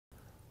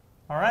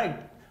All right.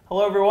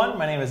 Hello, everyone.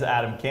 My name is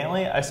Adam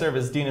Cantley. I serve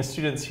as Dean of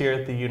Students here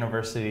at the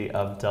University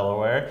of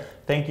Delaware.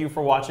 Thank you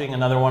for watching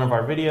another one of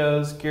our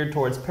videos geared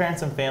towards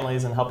parents and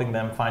families and helping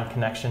them find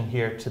connection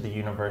here to the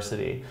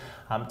university.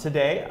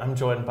 Today, I'm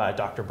joined by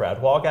Dr.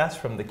 Brad Wolgast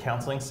from the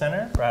Counseling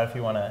Center. Brad, if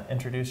you want to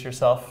introduce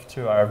yourself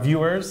to our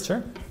viewers.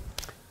 Sure.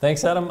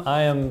 Thanks, Adam.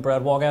 I am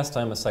Brad Wolgast.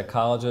 I'm a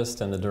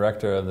psychologist and the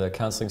director of the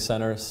Counseling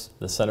Centers,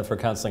 the Center for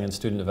Counseling and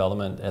Student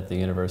Development at the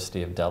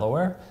University of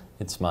Delaware.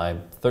 It's my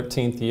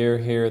 13th year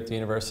here at the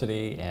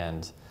university,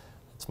 and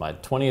it's my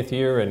 20th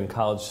year in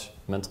college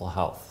mental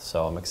health.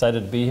 So I'm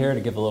excited to be here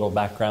to give a little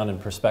background and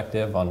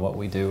perspective on what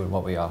we do and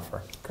what we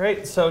offer.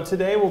 Great. So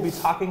today we'll be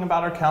talking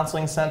about our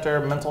counseling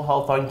center, mental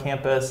health on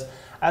campus.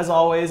 As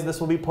always, this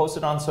will be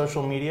posted on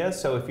social media,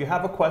 so if you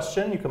have a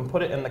question, you can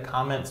put it in the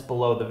comments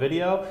below the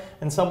video,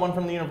 and someone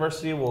from the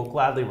university will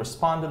gladly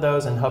respond to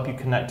those and help you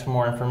connect to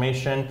more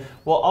information.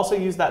 We'll also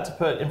use that to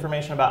put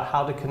information about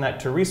how to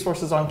connect to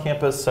resources on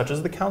campus, such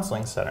as the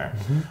Counseling Center.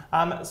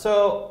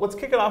 So let's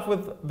kick it off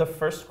with the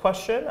first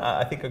question,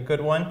 I think a good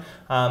one.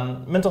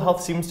 Mental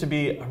health seems to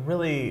be a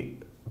really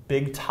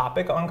big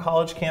topic on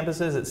college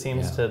campuses. It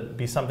seems to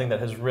be something that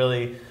has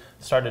really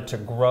started to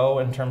grow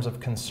in terms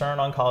of concern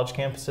on college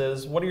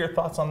campuses. What are your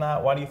thoughts on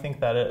that? Why do you think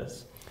that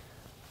is?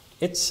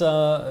 It's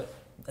a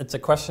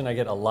question I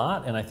get a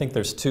lot, and I think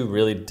there's two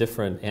really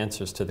different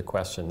answers to the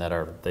question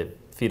they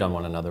feed on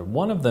one another.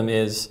 One of them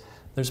is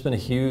there's been a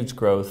huge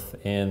growth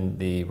in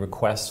the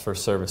requests for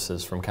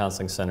services from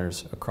counseling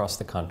centers across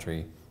the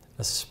country,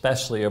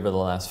 especially over the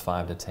last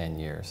 5 to 10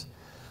 years.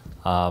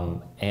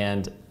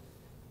 And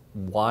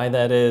why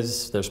that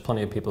is, there's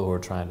plenty of people who are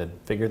trying to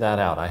figure that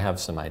out. I have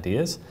some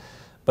ideas.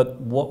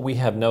 But what we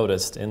have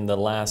noticed in the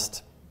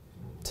last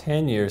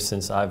 10 years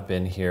since I've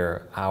been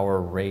here, our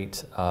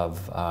rate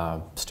of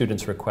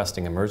students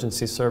requesting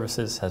emergency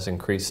services has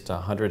increased to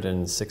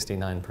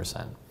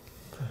 169%.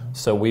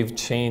 So we've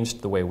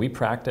changed the way we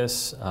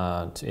practice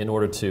in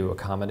order to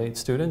accommodate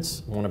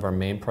students. One of our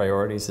main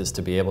priorities is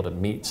to be able to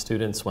meet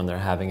students when they're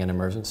having an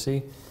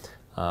emergency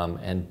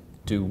and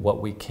do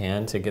what we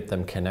can to get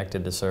them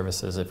connected to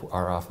services if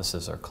our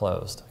offices are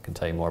closed. I can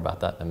tell you more about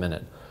that in a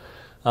minute.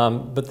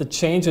 But the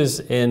changes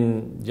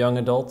in young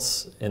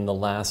adults in the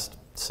last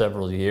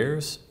several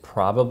years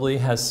probably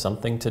has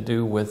something to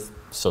do with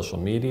social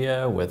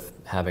media, with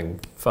having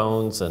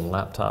phones and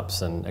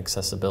laptops and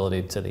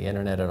accessibility to the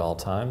internet at all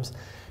times,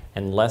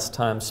 and less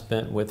time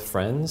spent with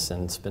friends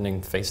and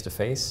spending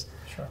face-to-face.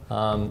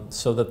 Sure.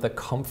 So that the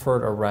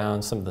comfort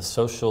around some of the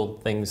social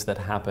things that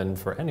happen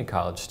for any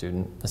college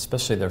student,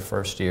 especially their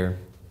first year,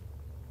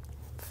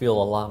 feel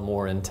a lot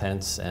more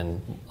intense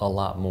and a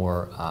lot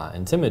more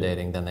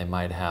intimidating than they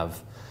might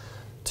have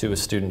to a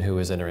student who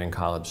was entering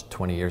college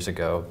 20 years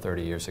ago,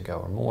 30 years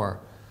ago, or more.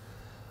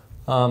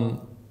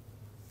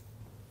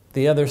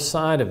 The other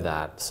side of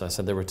that, so I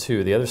said there were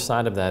two, the other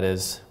side of that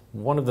is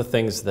one of the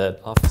things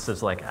that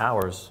offices like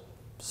ours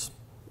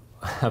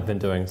have been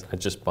doing, I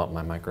just bumped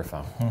my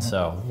microphone.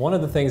 So one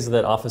of the things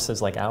that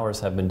offices like ours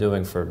have been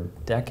doing for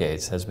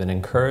decades has been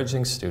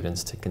encouraging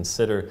students to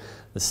consider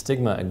the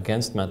stigma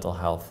against mental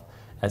health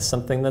as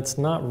something that's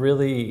not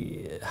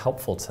really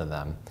helpful to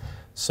them.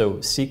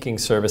 So seeking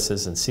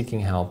services and seeking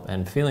help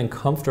and feeling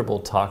comfortable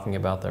talking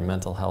about their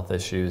mental health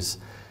issues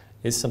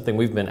is something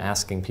we've been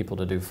asking people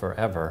to do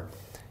forever.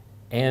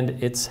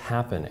 And it's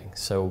happening.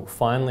 So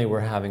finally we're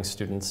having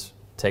students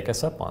take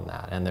us up on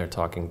that, and they're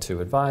talking to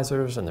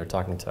advisors and they're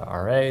talking to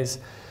RAs,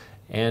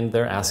 and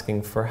they're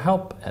asking for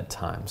help at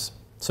times.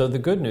 So the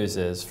good news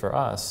is for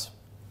us,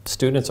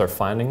 students are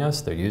finding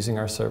us, they're using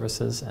our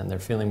services, and they're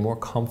feeling more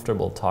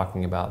comfortable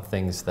talking about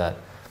things that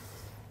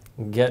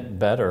get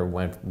better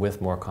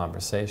with more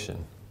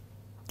conversation.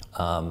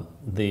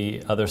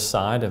 The other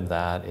side of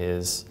that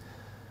is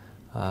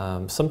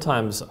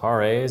sometimes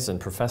RAs and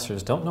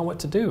professors don't know what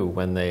to do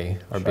when they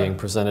are being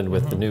presented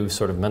with the new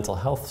sort of mental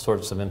health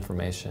sorts of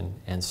information.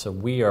 And so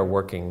we are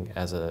working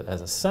as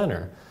a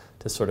center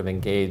to sort of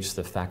engage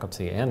the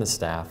faculty and the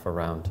staff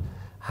around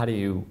how do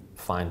you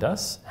find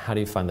us? How do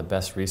you find the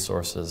best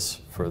resources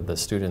for the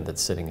student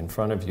that's sitting in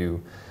front of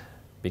you?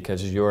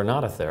 Because you're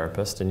not a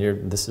therapist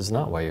and this is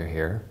not why you're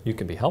here. You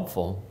can be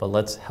helpful, but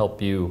let's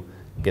help you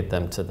get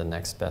them to the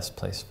next best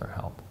place for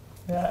help.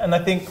 Yeah, and I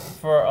think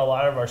for a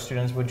lot of our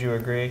students, would you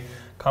agree,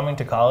 coming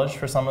to college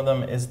for some of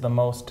them is the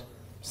most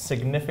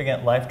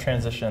significant life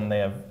transition they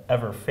have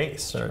ever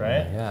faced, Certainly,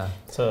 right? Yeah.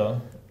 So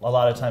a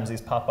lot of times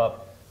these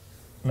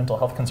mental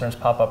health concerns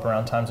pop up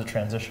around times of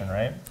transition,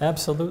 right?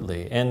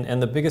 Absolutely. And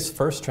the biggest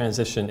first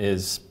transition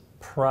is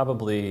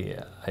probably,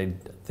 I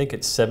think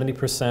it's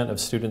 70% of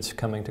students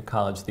coming to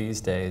college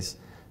these days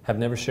have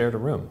never shared a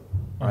room,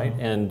 right?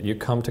 And you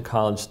come to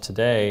college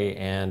today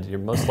and you're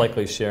most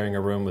likely sharing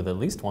a room with at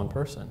least one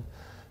person.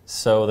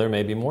 So there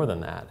may be more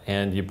than that.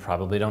 And you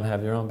probably don't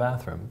have your own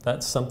bathroom.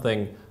 That's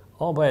something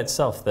all by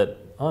itself that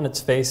on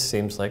its face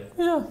seems like,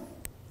 yeah,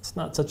 it's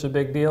not such a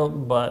big deal,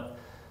 but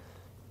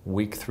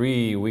week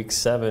 3, week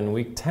 7,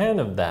 week 10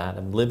 of that,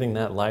 of living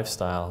that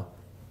lifestyle,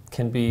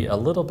 can be a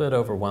little bit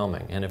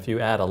overwhelming. And if you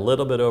add a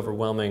little bit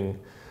overwhelming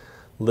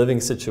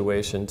living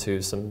situation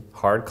to some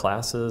hard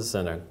classes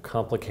and a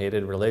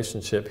complicated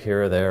relationship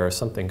here or there, or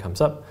something comes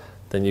up,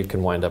 then you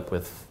can wind up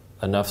with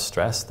enough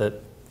stress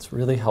that it's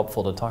really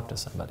helpful to talk to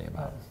somebody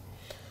about.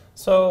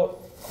 So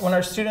when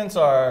our students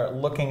are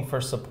looking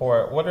for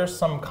support, what are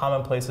some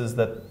common places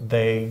that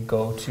they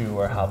go to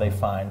or how they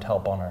find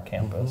help on our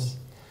campus?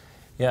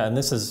 Yeah, and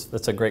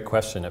that's a great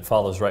question. It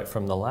follows right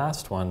from the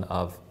last one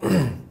of,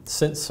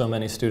 since so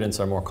many students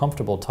are more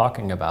comfortable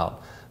talking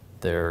about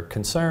their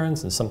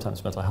concerns and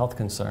sometimes mental health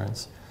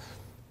concerns,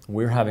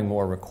 we're having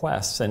more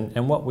requests.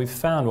 And what we've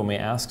found when we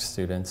ask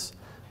students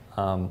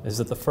is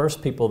that the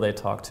first people they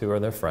talk to are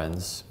their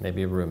friends,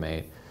 maybe a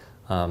roommate,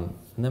 and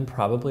then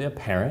probably a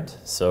parent,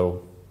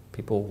 so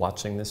people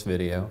watching this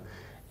video,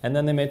 and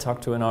then they may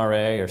talk to an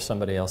RA or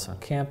somebody else on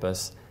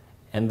campus,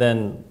 and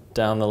then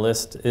down the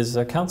list is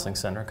a counseling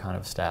center kind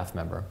of staff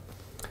member.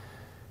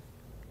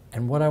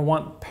 And what I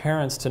want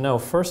parents to know,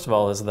 first of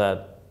all, is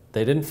that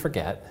they didn't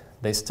forget.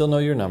 They still know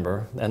your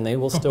number, and they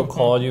will still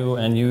call you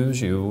and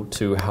use you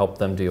to help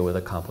them deal with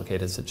a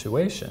complicated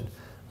situation.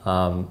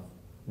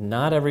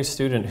 Not every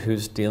student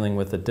who's dealing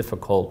with a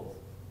difficult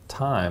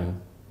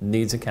time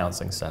needs a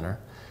counseling center,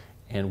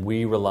 and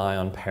we rely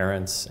on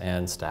parents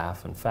and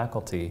staff and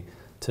faculty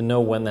to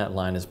know when that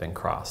line has been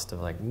crossed.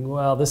 Of like,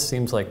 well, this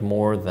seems like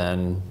more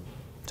than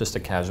just a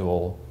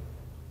casual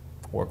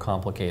or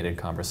complicated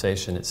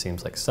conversation. It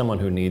seems like someone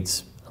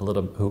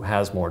who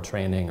has more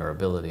training or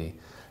ability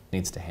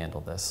needs to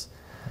handle this.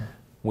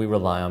 We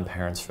rely on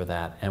parents for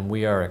that, and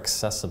we are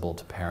accessible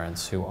to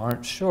parents who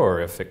aren't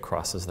sure if it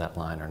crosses that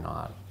line or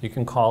not. You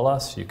can call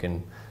us, you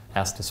can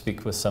ask to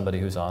speak with somebody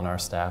who's on our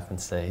staff and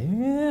say,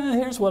 yeah,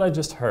 here's what I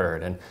just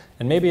heard. And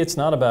maybe it's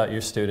not about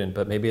your student,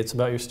 but maybe it's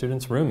about your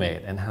student's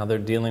roommate and how they're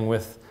dealing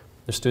with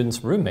their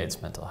student's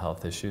roommate's mental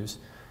health issues.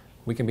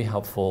 We can be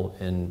helpful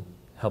in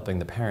helping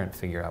the parent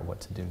figure out what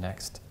to do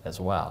next as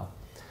well.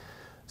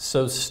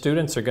 So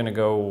students are going to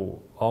go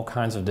all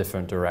kinds of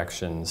different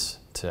directions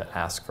to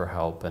ask for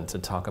help and to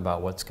talk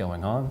about what's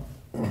going on.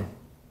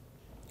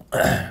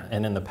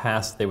 And in the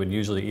past, they would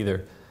usually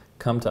either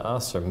come to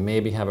us or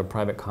maybe have a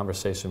private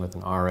conversation with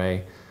an RA.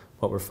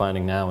 What we're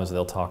finding now is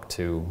they'll talk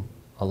to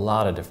a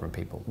lot of different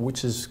people,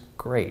 which is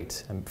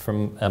great. And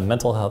from a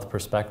mental health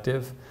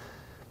perspective,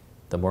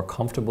 the more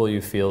comfortable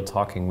you feel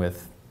talking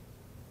with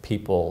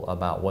people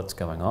about what's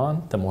going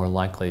on, the more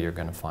likely you're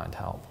going to find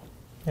help.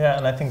 Yeah,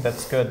 and I think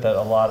that's good that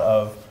a lot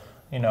of,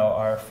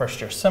 our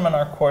first-year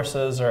seminar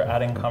courses are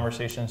adding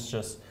conversations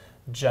just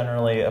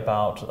generally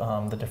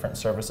about the different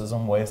services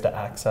and ways to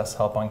access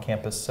help on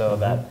campus so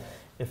that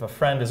if a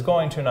friend is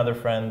going to another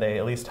friend, they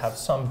at least have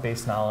some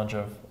base knowledge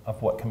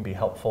of what can be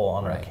helpful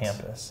on our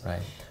campus. Right.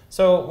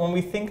 So when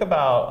we think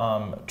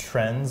about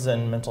trends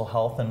in mental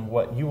health and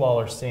what you all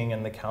are seeing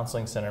in the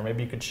counseling center,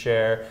 maybe you could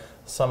share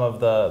some of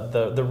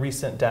the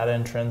recent data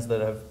and trends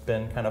that have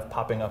been kind of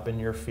popping up in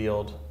your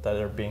field that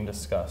are being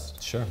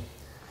discussed. Sure.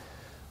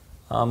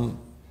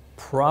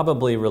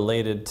 Probably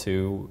related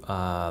to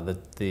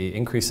the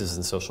increases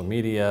in social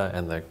media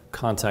and the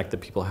contact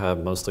that people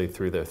have mostly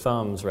through their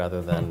thumbs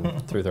rather than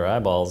through their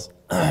eyeballs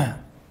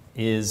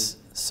is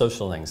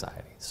social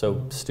anxiety.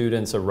 So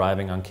students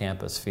arriving on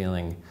campus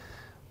feeling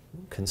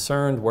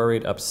concerned,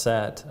 worried,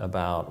 upset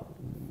about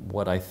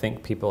what I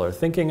think people are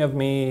thinking of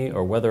me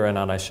or whether or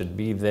not I should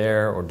be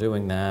there or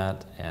doing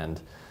that.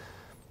 And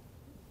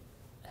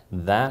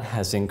that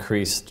has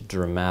increased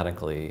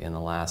dramatically in the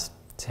last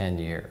 10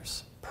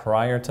 years.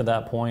 Prior to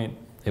that point,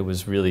 it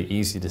was really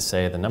easy to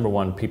say the number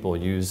one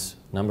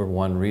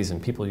reason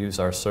people use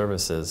our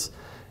services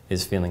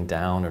is feeling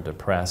down or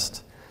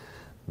depressed.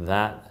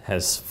 That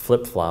has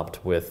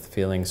flip-flopped with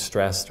feeling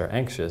stressed or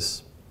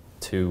anxious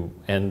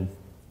and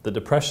the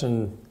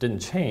depression didn't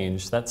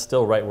change. That's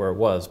still right where it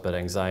was, but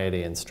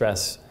anxiety and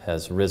stress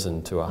has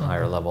risen to a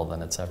higher level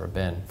than it's ever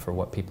been for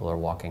what people are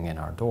walking in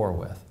our door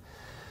with.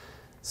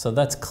 So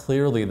that's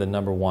clearly the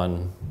number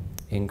one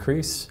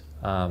increase.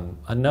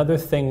 Another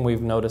thing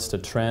we've noticed a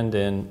trend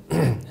in,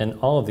 and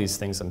all of these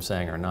things I'm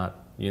saying are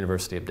not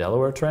University of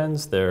Delaware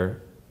trends, they're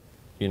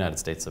United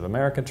States of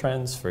America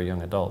trends for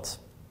young adults.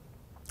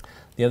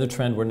 The other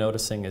trend we're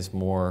noticing is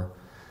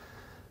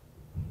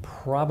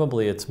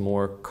probably it's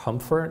more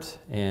comfort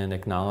in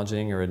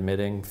acknowledging or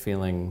admitting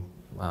feeling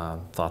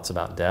thoughts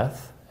about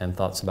death and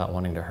thoughts about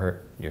wanting to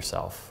hurt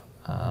yourself.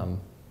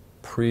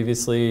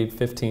 Previously,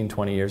 15,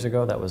 20 years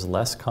ago, that was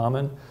less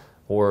common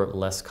or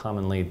less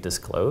commonly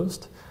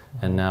disclosed.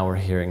 And now we're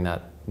hearing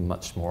that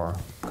much more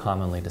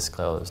commonly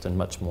disclosed and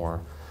much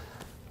more,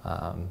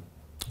 I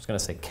was going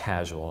to say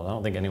casual. I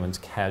don't think anyone's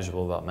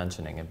casual about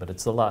mentioning it, but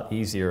it's a lot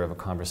easier of a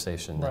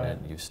conversation than it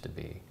used to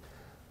be.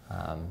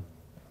 And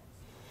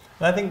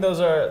I think those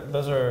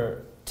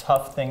are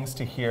tough things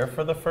to hear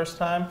for the first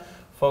time.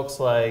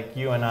 Folks like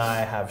you and I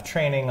have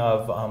training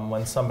of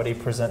when somebody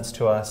presents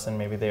to us and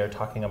maybe they are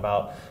talking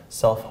about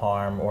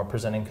self-harm or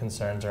presenting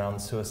concerns around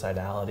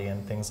suicidality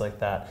and things like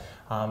that.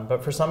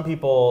 But for some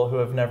people who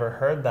have never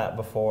heard that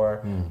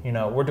before,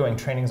 we're doing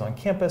trainings on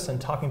campus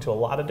and talking to a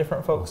lot of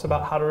different folks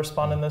about how to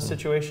respond in those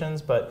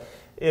situations. But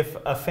if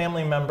a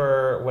family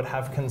member would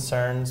have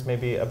concerns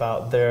maybe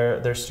about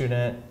their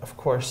student, of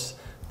course,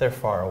 they're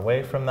far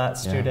away from that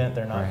student.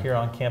 They're not here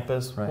on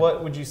campus.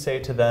 What would you say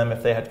to them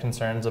if they had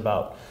concerns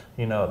about,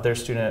 their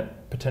student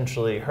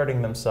potentially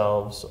hurting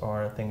themselves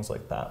or things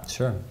like that?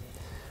 Sure.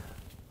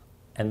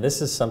 And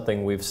this is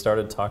something we've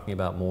started talking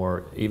about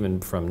more, even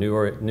from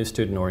new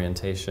student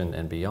orientation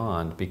and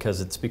beyond,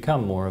 because it's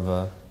become more of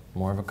a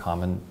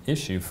common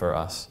issue for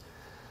us.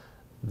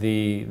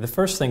 The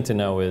first thing to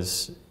know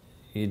is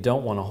you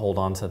don't want to hold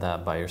on to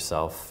that by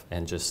yourself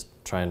and just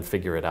try and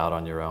figure it out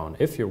on your own.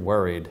 If you're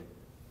worried,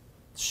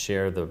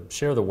 share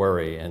the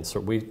worry, and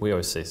so we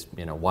always say,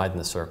 widen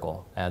the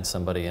circle, add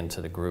somebody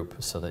into the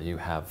group so that you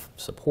have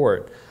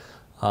support.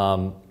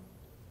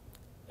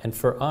 And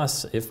for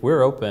us, if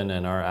we're open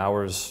and our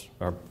hours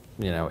are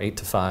 8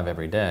 to 5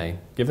 every day,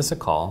 give us a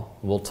call.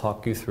 We'll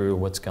talk you through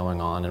what's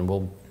going on and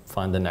we'll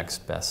find the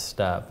next best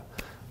step.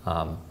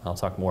 I'll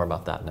talk more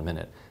about that in a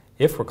minute.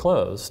 If we're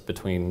closed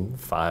between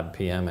 5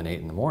 p.m. and 8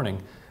 in the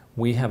morning,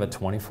 we have a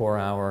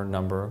 24-hour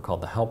number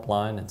called the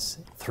helpline. It's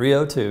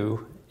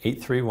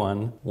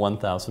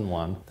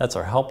 302-831-1001. That's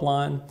our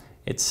helpline.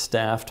 It's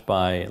staffed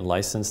by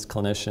licensed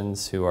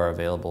clinicians who are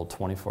available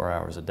 24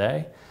 hours a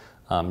day.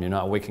 You're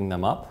not waking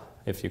them up.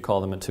 If you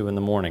call them at 2 in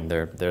the morning,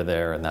 they're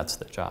there and that's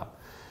their job.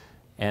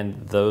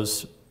 And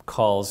those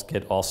calls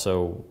get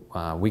also,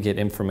 we get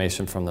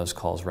information from those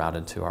calls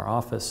routed to our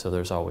office, so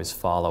there's always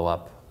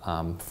follow-up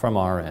from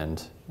our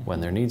end when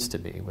there needs to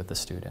be with the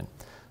student.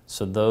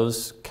 So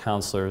those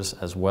counselors,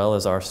 as well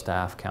as our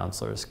staff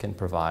counselors, can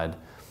provide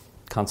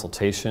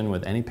consultation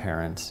with any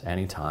parent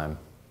anytime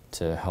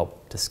to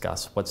help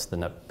discuss what's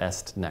the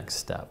best next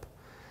step.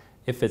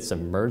 If it's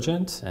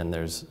emergent and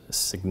there's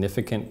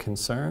significant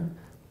concern,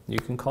 you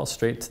can call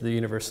straight to the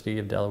University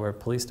of Delaware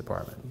Police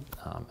Department,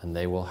 and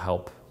they will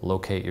help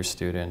locate your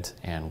student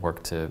and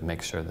work to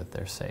make sure that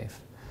they're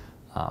safe.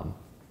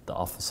 The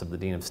Office of the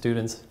Dean of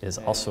Students is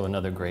also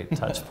another great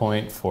touch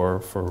point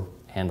for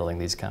handling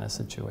these kind of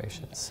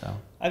situations. So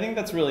I think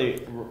that's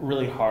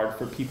really hard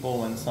for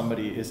people when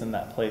somebody is in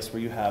that place where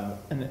you have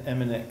an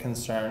imminent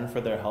concern for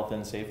their health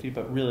and safety,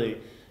 but really,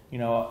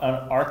 on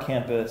our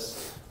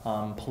campus,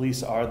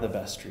 police are the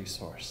best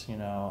resource.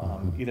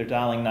 Either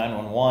dialing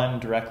 911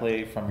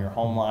 directly from your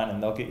home line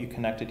and they'll get you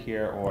connected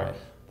here, or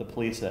the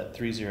police at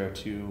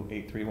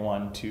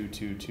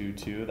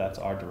 302-831-2222. That's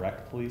our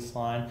direct police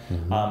line.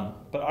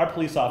 But our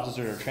police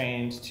officers are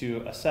trained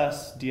to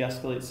assess,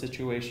 de-escalate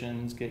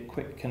situations, get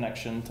quick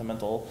connection to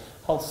mental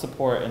health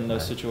support in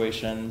those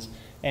situations.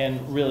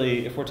 And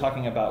really, if we're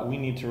talking about we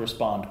need to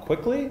respond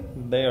quickly,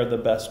 they are the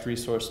best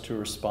resource to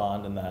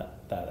respond in that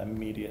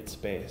immediate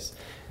space.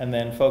 And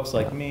then folks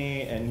like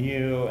me and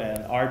you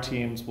and our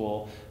teams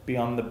will be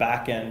on the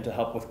back end to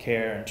help with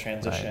care and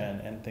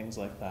transition and things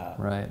like that.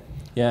 Right.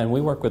 Yeah, and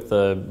we work with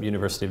the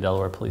University of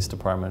Delaware Police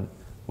Department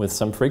with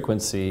some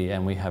frequency,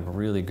 and we have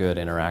really good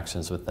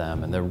interactions with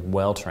them, and they're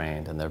well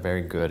trained and they're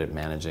very good at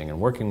managing and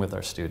working with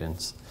our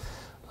students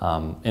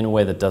in a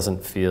way that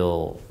doesn't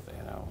feel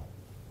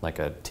like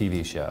a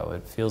TV show.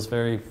 It feels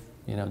very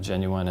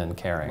genuine and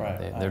caring.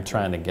 They're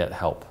trying to get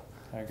help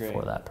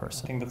for that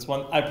person. I think that's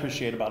one I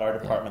appreciate about our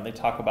department. They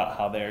talk about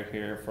how they're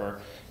here for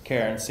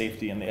care and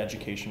safety and the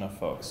education of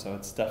folks. So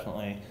it's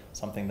definitely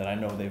something that I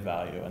know they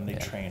value and they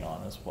train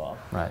on as well.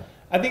 Right.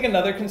 I think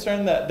another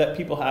concern that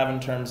people have in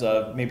terms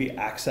of maybe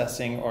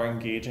accessing or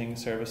engaging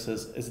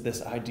services is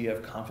this idea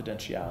of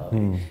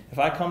confidentiality. If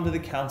I come to the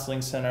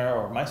counseling center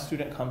or my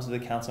student comes to the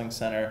counseling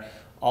center,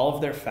 all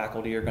of their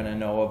faculty are going to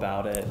know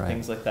about it,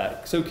 things like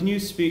that. So can you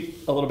speak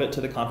a little bit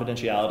to the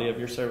confidentiality of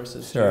your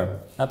services? Sure,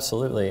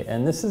 absolutely.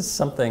 And this is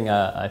something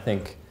I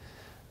think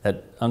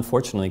that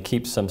unfortunately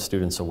keeps some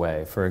students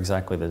away for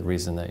exactly the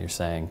reason that you're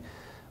saying.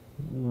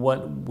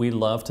 What we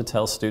love to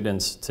tell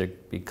students, to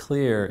be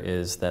clear,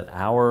 is that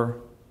our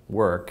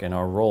work and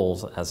our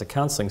roles as a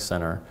counseling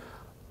center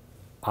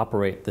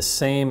operate the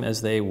same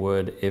as they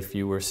would if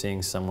you were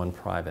seeing someone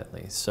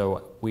privately.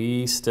 So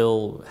we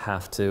still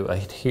have to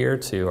adhere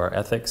to our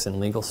ethics and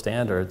legal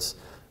standards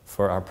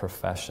for our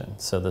profession.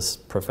 So this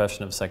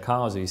profession of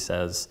psychology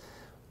says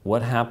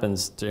what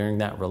happens during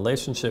that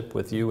relationship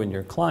with you and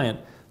your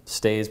client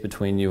stays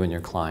between you and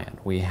your client.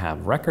 We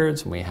have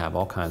records, we have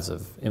all kinds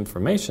of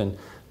information,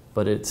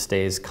 but it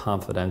stays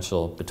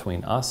confidential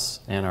between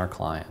us and our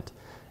client.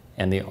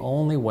 And the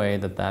only way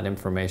that that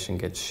information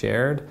gets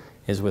shared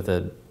is with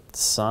a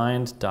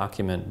signed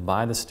document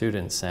by the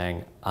student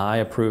saying, I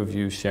approve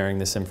you sharing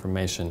this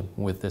information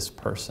with this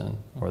person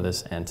or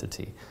this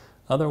entity.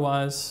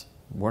 Otherwise,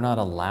 we're not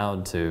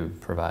allowed to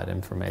provide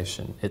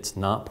information. It's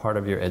not part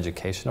of your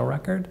educational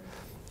record.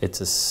 It's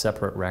a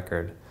separate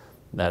record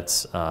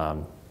that's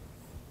by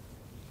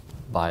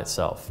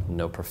itself.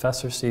 No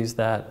professor sees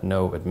that,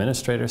 no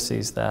administrator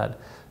sees that,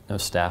 no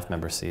staff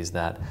member sees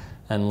that,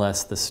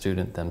 unless the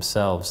student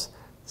themselves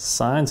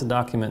signs a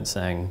document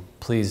saying,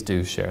 please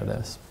do share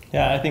this.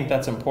 Yeah, I think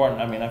that's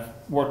important. I mean, I've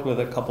worked with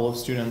a couple of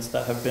students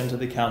that have been to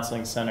the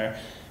counseling center,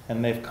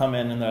 and they've come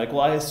in and they're like,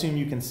 well, I assume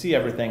you can see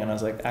everything. And I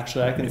was like,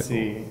 actually, I can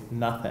see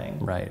nothing.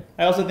 Right.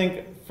 I also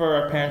think for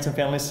our parents and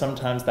families,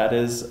 sometimes that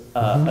is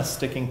a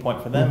sticking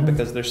point for them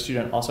because their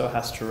student also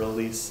has to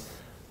release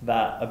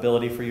that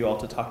ability for you all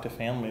to talk to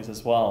families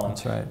as well. And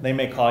that's right. They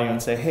may call you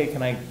and say, hey,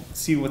 can I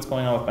see what's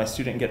going on with my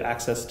student and get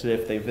access to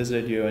if they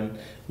visited you? And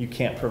you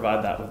can't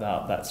provide that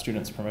without that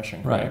student's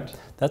permission, correct? Right.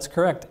 That's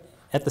correct.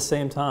 At the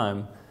same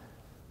time,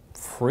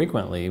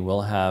 frequently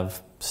we'll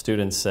have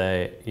students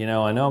say,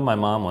 I know my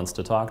mom wants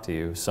to talk to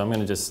you, so let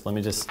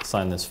me just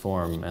sign this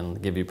form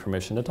and give you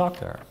permission to talk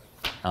to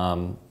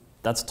her.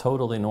 That's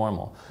totally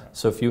normal.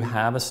 So if you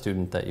have a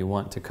student that you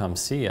want to come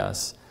see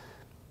us,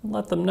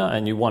 let them know,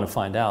 and you want to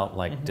find out,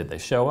 like, did they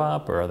show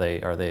up, or are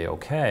they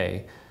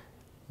okay?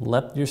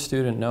 Let your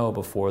student know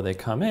before they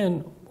come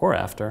in or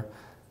after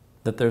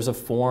that there's a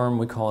form,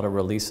 we call it a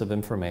release of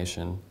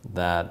information,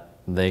 that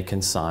they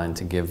can sign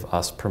to give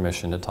us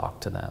permission to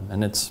talk to them.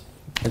 And it's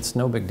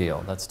no big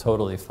deal. That's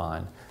totally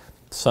fine.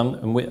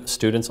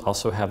 Students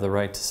also have the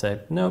right to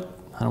say, nope,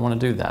 I don't want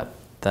to do that.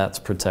 That's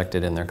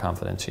protected in their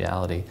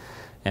confidentiality.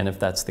 And if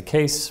that's the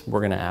case,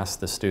 we're going to ask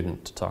the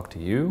student to talk to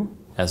you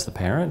as the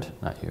parent,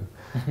 not you.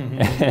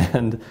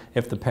 And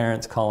if the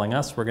parent's calling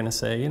us, we're going to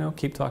say,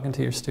 keep talking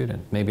to your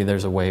student. Maybe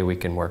there's a way we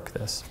can work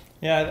this.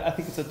 Yeah, I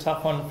think it's a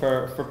tough one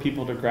for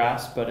people to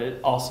grasp, but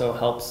it also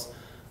helps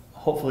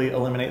hopefully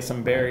eliminate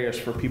some barriers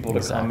for people to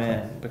come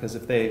in. Because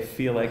if they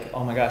feel like,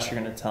 oh my gosh, you're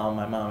going to tell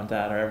my mom and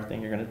dad or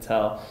everything, you're going to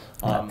tell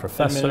my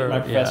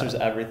professor's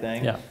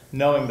everything. Yeah.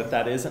 Knowing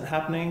that isn't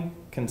happening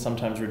can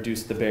sometimes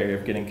reduce the barrier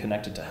of getting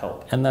connected to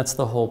help. And that's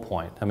the whole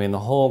point. I mean, the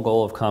whole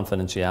goal of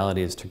confidentiality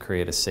is to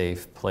create a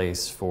safe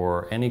place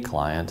for any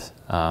client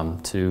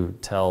to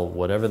tell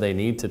whatever they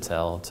need to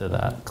tell to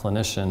that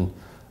clinician,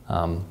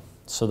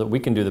 so that we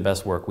can do the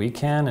best work we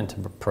can and to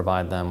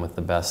provide them with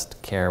the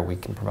best care we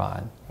can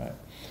provide. Right.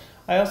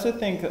 I also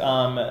think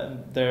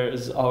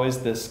there's always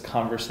this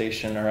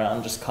conversation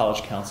around just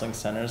college counseling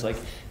centers, like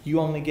you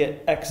only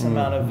get X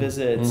amount of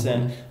visits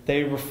and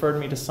they referred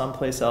me to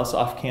someplace else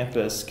off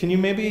campus. Can you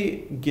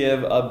maybe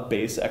give a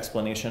base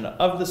explanation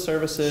of the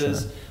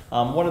services?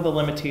 Sure. What are the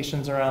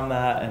limitations around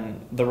that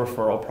and the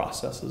referral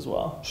process as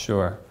well?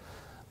 Sure.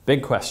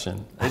 Big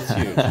question. It's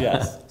huge,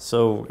 yes.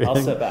 So I'll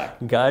sit back.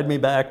 Guide me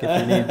back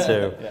if you need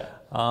to.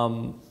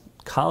 Yeah.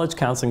 College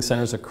counseling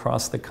centers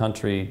across the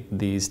country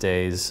these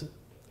days,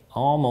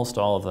 almost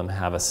all of them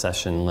have a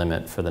session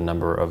limit for the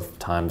number of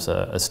times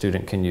a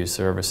student can use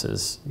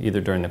services,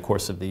 either during the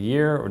course of the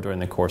year or during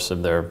the course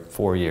of their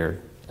 4-year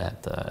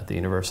at the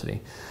university.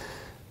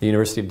 The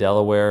University of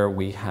Delaware,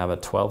 we have a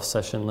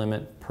 12-session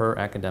limit per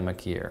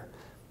academic year.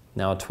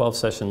 Now, a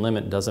 12-session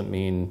limit doesn't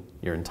mean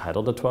you're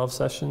entitled to 12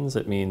 sessions.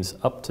 It means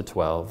up to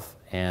 12.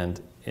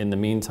 And in the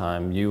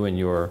meantime, you and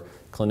your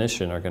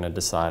clinician are going to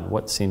decide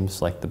what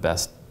seems like the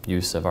best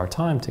use of our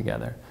time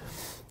together.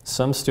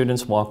 Some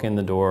students walk in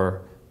the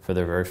door for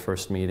their very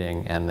first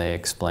meeting and they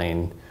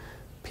explain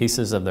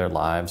pieces of their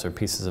lives or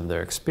pieces of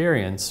their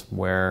experience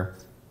where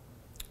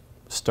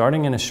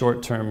starting in a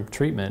short-term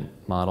treatment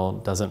model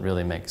doesn't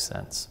really make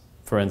sense.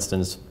 For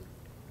instance,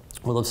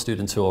 we'll have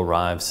students who will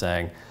arrive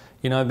saying,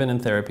 I've been in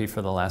therapy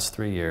for the last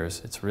 3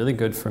 years. It's really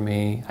good for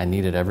me. I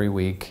need it every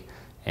week,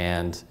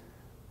 and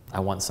I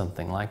want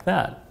something like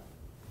that.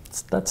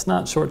 That's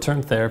not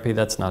short-term therapy.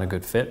 That's not a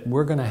good fit.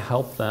 We're going to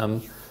help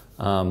them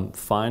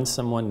find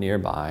someone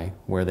nearby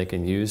where they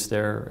can use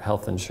their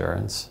health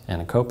insurance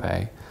and a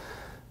copay,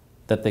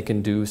 that they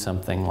can do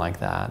something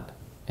like that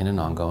in an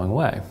ongoing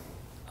way.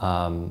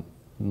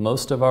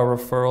 Most of our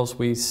referrals,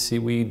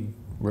 we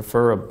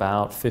refer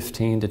about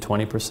 15 to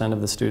 20%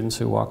 of the students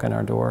who walk in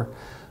our door.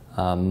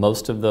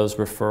 Most of those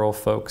referral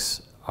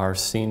folks are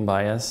seen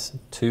by us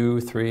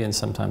 2, 3, and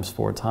sometimes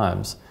 4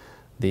 times.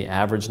 The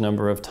average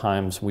number of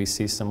times we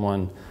see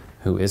someone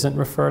who isn't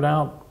referred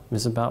out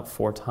is about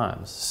 4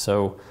 times.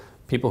 So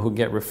people who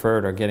get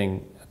referred are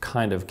getting a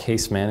kind of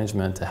case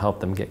management to help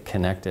them get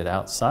connected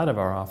outside of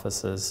our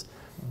offices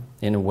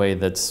in a way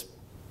that's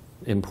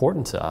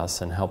important to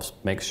us and helps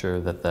make sure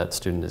that that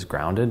student is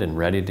grounded and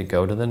ready to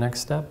go to the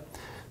next step.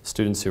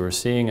 Students who are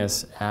seeing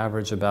us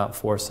average about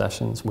 4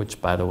 sessions,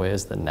 which, by the way,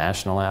 is the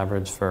national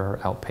average for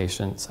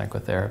outpatient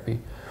psychotherapy,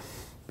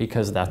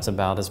 because that's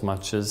about as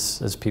much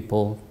as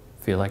people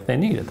feel like they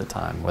need at the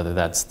time, whether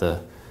that's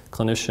the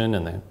clinician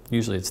and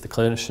usually it's the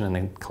clinician and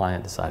the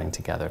client deciding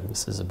together,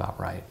 this is about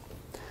right.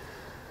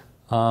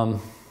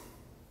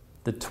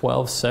 The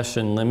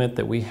 12-session limit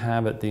that we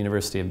have at the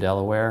University of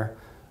Delaware,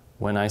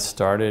 when I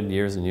started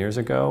years and years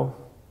ago,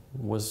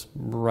 was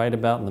right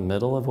about in the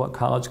middle of what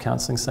college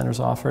counseling centers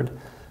offered.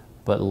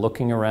 But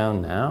looking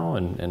around now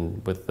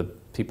and with the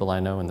people I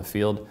know in the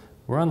field,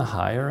 we're on the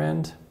higher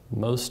end.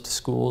 Most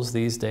schools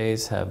these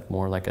days have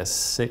more like a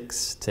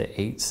 6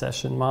 to 8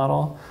 session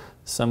model.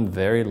 Some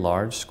very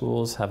large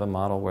schools have a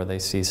model where they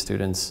see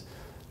students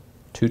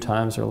 2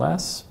 times or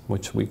less,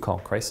 which we call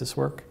crisis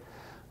work.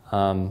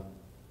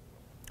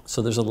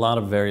 So there's a lot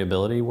of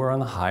variability. We're on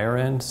the higher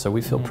end, so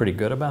we feel pretty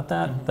good about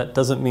that. That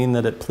doesn't mean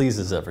that it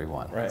pleases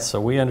everyone. Right. So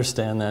we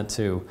understand that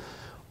too.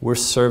 We're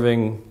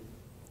serving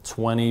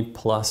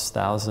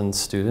 20,000+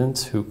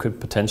 students who could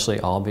potentially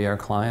all be our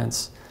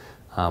clients.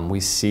 We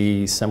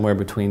see somewhere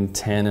between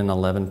 10 and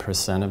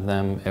 11% of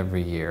them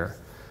every year.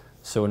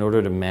 So in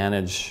order to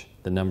manage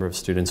the number of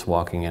students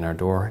walking in our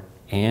door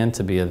and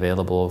to be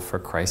available for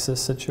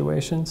crisis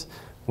situations,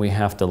 we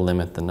have to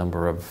limit the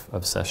number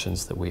of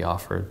sessions that we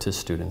offer to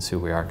students who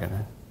we are going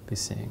to be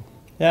seeing.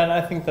 Yeah, and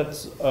I think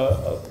that's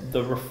the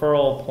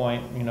referral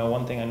point. You know,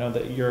 one thing I know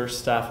that your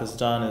staff has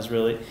done is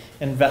really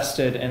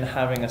invested in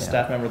having a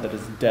staff member that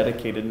is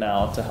dedicated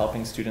now to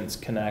helping students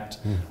connect,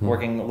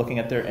 looking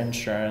at their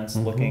insurance,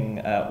 looking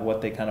at what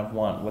they kind of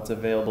want, what's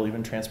available,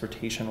 even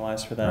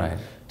transportation-wise for them,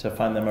 to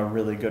find them a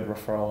really good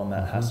referral, and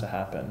that has to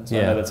happen. So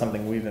I know that's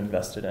something we've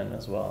invested in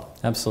as well.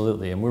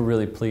 Absolutely, and we're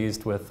really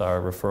pleased with our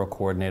referral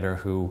coordinator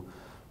who,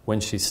 when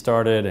she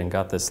started and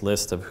got this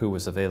list of who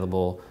was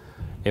available,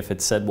 if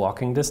it said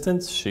walking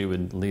distance, she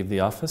would leave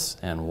the office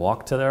and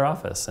walk to their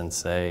office and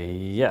say,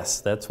 yes,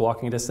 that's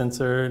walking distance,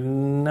 or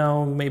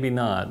no, maybe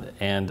not.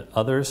 And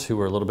others who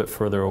were a little bit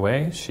further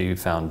away, she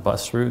found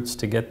bus routes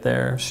to get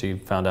there. She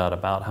found out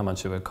about how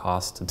much it would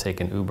cost to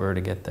take an Uber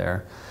to get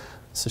there.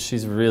 So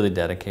she's really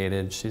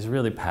dedicated. She's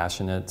really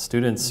passionate.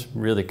 Students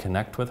really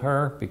connect with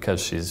her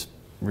because she's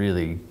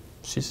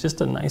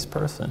just a nice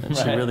person, and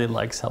she really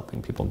likes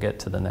helping people get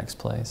to the next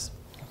place.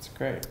 That's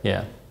great.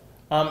 Yeah.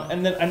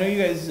 And then I know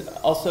you guys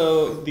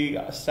also, the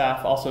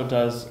staff also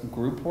does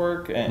group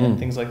work and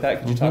things like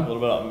that. Could you talk a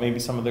little bit about maybe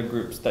some of the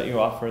groups that you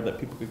offer that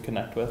people could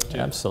connect with too?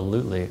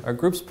 Absolutely. Our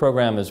groups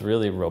program is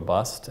really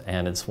robust,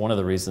 and it's one of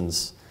the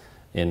reasons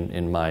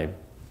in my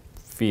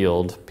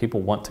field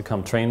people want to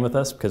come train with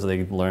us, because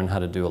they learn how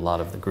to do a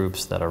lot of the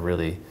groups that are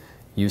really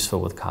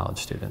useful with college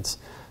students.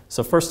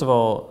 So first of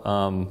all,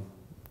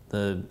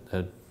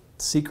 the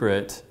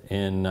secret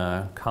in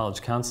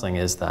college counseling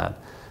is that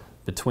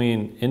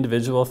between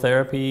individual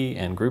therapy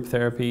and group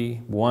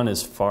therapy, one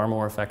is far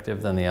more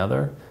effective than the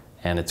other,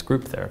 and it's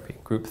group therapy.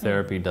 Group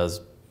therapy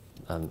does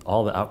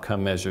all the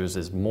outcome measures,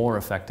 is more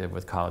effective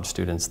with college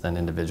students than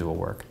individual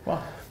work.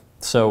 Wow.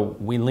 So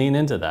we lean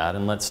into that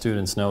and let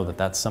students know that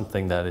that's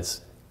something that is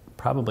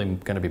probably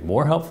going to be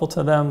more helpful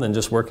to them than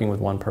just working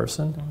with one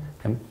person.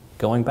 And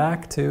going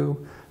back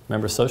to,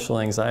 remember, social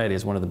anxiety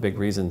is one of the big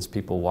reasons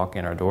people walk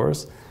in our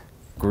doors.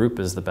 Group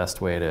is the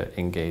best way to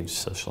engage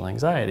social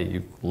anxiety.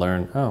 You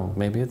learn, oh,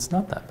 maybe it's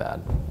not that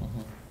bad.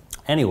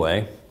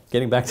 Anyway,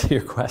 getting back to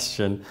your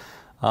question,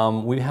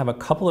 we have a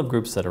couple of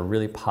groups that are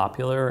really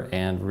popular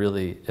and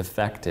really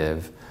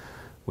effective.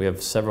 We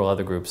have several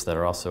other groups that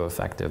are also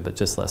effective, but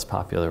just less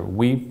popular.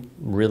 We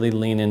really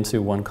lean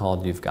into one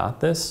called You've Got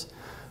This,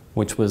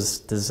 which was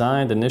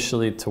designed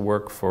initially to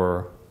work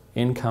for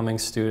incoming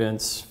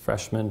students,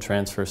 freshmen,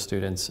 transfer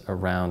students,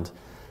 around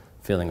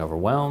feeling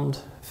overwhelmed,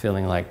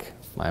 feeling like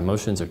my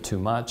emotions are too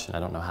much and I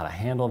don't know how to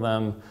handle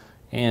them,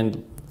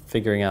 and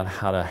figuring out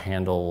how to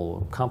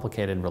handle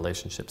complicated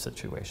relationship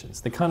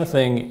situations. The kind of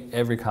thing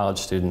every college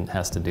student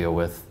has to deal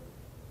with,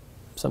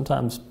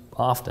 sometimes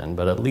often,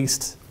 but at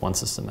least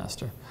once a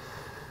semester.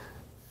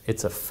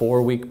 It's a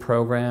 4-week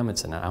program.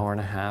 It's an hour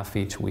and a half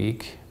each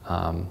week.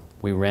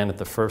 We ran it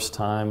the first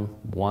time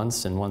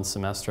once in one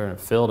semester and it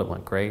filled. It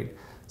went great.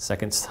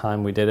 Second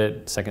time we did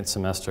it, second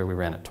semester, we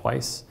ran it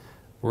twice.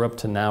 We're up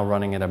to now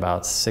running it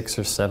about 6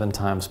 or 7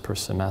 times per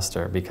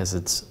semester because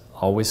it's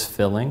always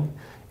filling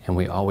and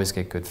we always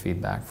get good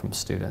feedback from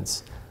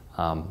students.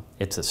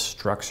 It's a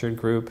structured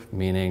group,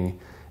 meaning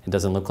it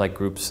doesn't look like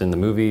groups in the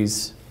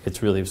movies.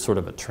 It's really sort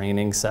of a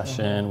training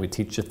session. We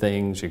teach you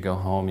things, you go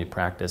home, you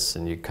practice,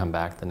 and you come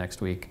back the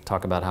next week,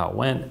 talk about how it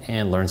went,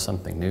 and learn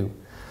something new.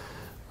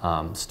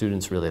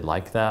 Students really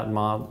like that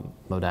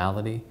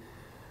modality.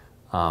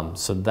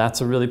 So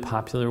that's a really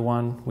popular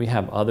one. We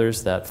have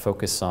others that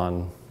focus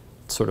on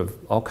sort of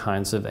all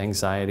kinds of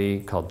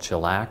anxiety called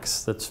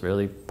Chillax that's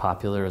really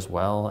popular as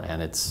well,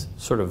 and it's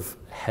sort of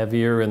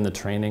heavier in the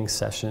training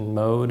session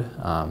mode.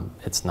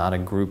 It's not a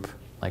group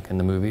like in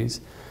the movies.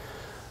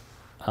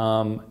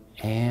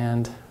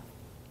 And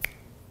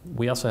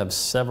we also have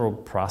several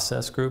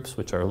process groups,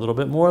 which are a little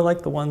bit more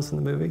like the ones in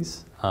the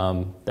movies,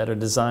 that are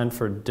designed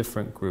for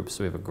different groups.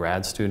 So we have a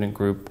grad student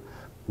group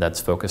that's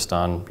focused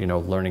on,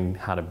 learning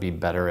how to be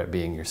better at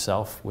being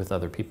yourself with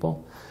other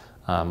people.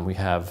 We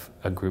have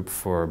a group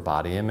for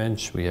body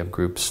image. We have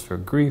groups for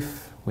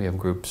grief. We have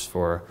groups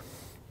for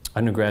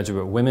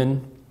undergraduate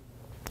women,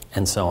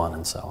 and so on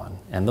and so on.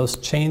 And those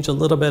change a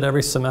little bit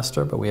every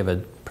semester, but we have a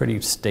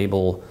pretty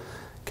stable,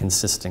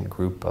 consistent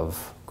group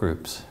of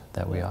groups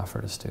that we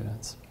offer to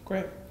students.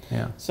 Great.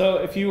 Yeah. So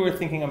if you were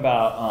thinking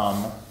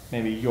about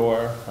maybe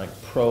your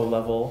pro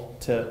level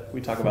tip,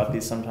 we talk about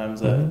these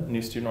sometimes at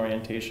new student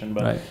orientation,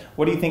 but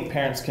what do you think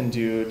parents can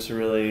do to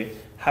really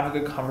have a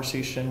good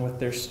conversation with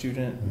their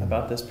student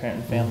about this, parent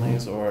and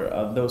families, or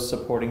those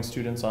supporting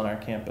students on our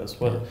campus?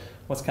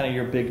 What's kind of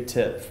your big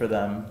tip for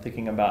them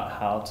thinking about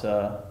how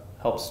to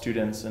help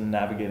students in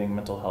navigating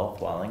mental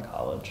health while in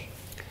college?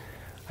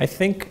 I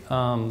think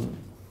so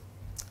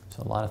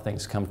a lot of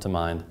things come to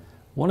mind.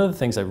 One of the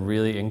things I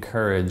really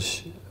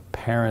encourage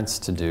parents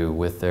to do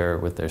with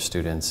their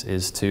students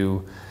is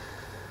to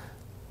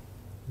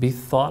be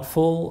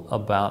thoughtful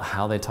about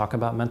how they talk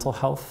about mental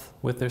health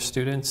with their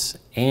students,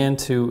 and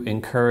to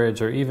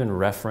encourage or even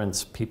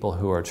reference people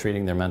who are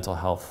treating their mental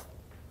health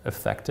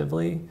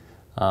effectively,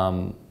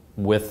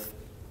 with,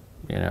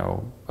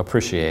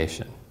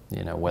 appreciation.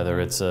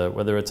 Whether it's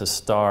a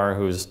star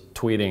who's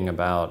tweeting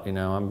about,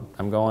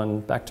 I'm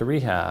going back to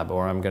rehab,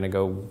 or I'm going to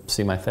go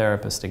see my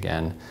therapist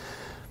again.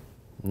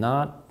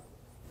 Not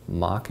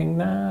mocking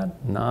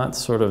that, not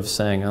sort of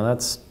saying, oh,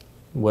 that's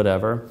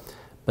whatever,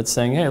 but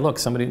saying, hey,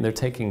 look, they're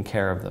taking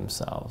care of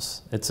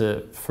themselves.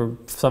 For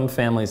some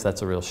families,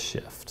 that's a real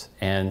shift.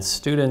 And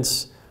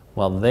students,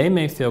 while they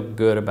may feel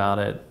good about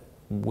it,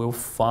 will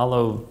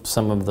follow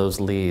some of those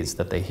leads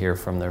that they hear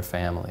from their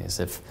families.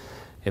 If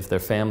their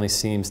family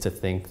seems to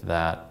think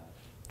that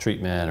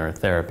treatment or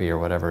therapy or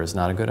whatever is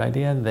not a good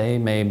idea, they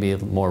may be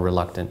more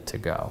reluctant to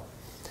go.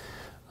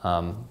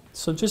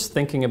 So just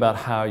thinking about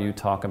how you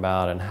talk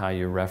about and how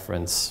you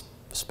reference,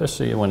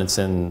 especially when it's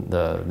in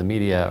the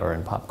media or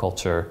in pop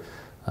culture,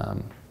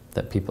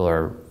 that people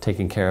are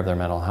taking care of their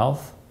mental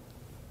health,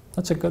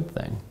 that's a good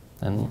thing,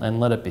 and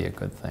let it be a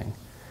good thing.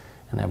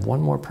 And I have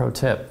one more pro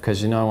tip,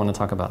 because I want to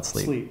talk about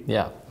sleep. Sleep.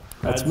 Yeah,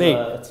 that's me.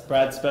 It's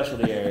Brad's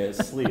specialty area is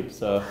sleep.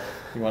 So if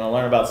you want to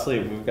learn about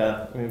sleep, we've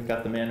got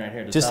the man right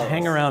here to just tell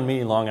hang us. around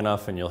me long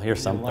enough and you'll hear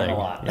something. Learn a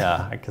lot.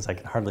 Yeah, because I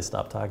can hardly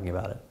stop talking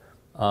about it.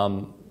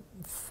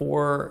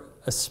 For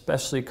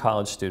especially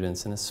college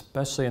students, and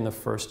especially in the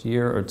first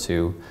year or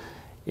two,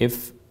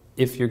 if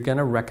you're going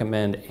to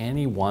recommend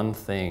any one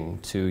thing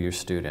to your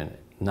student,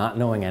 I don't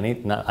know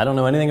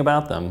anything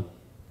about them,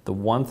 the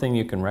one thing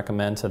you can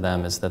recommend to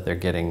them is that they're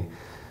getting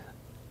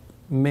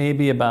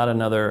maybe about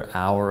another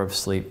hour of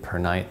sleep per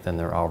night than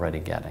they're already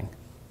getting.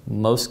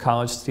 Most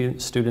college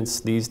students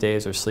these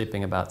days are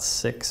sleeping about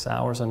 6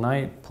 hours a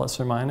night, plus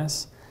or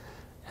minus,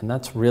 and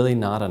that's really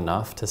not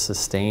enough to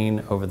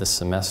sustain over the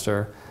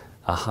semester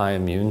a high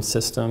immune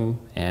system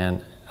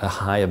and a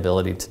high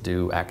ability to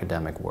do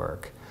academic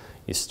work.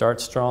 You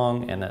start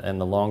strong, and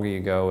the longer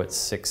you go at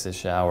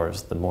 6-ish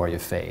hours, the more you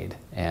fade.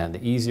 And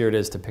the easier it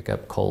is to pick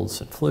up colds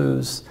and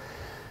flus,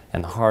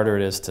 and the harder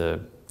it is to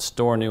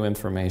store new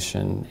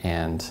information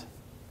and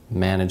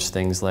manage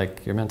things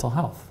like your mental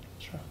health.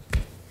 Sure.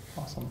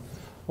 Awesome.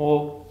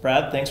 Well,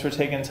 Brad, thanks for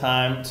taking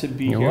time to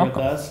be You're here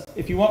welcome. with us.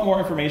 If you want more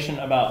information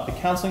about the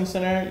Counseling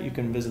Center, you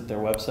can visit their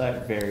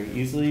website very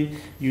easily,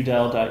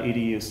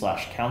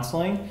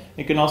 udel.edu/counseling.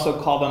 You can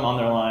also call them on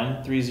their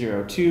line,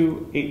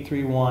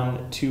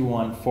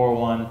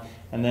 302-831-2141.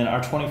 And then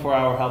our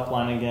 24-hour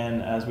helpline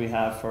again, as we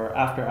have for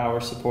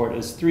after-hours support,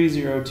 is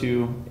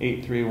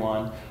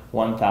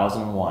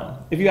 302-831-1001.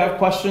 If you have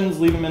questions,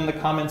 leave them in the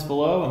comments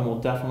below, and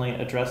we'll definitely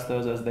address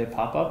those as they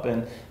pop up.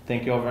 And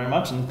thank you all very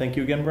much, and thank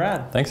you again,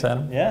 Brad. Thanks,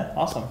 Adam. Yeah,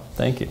 awesome.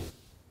 Thank you.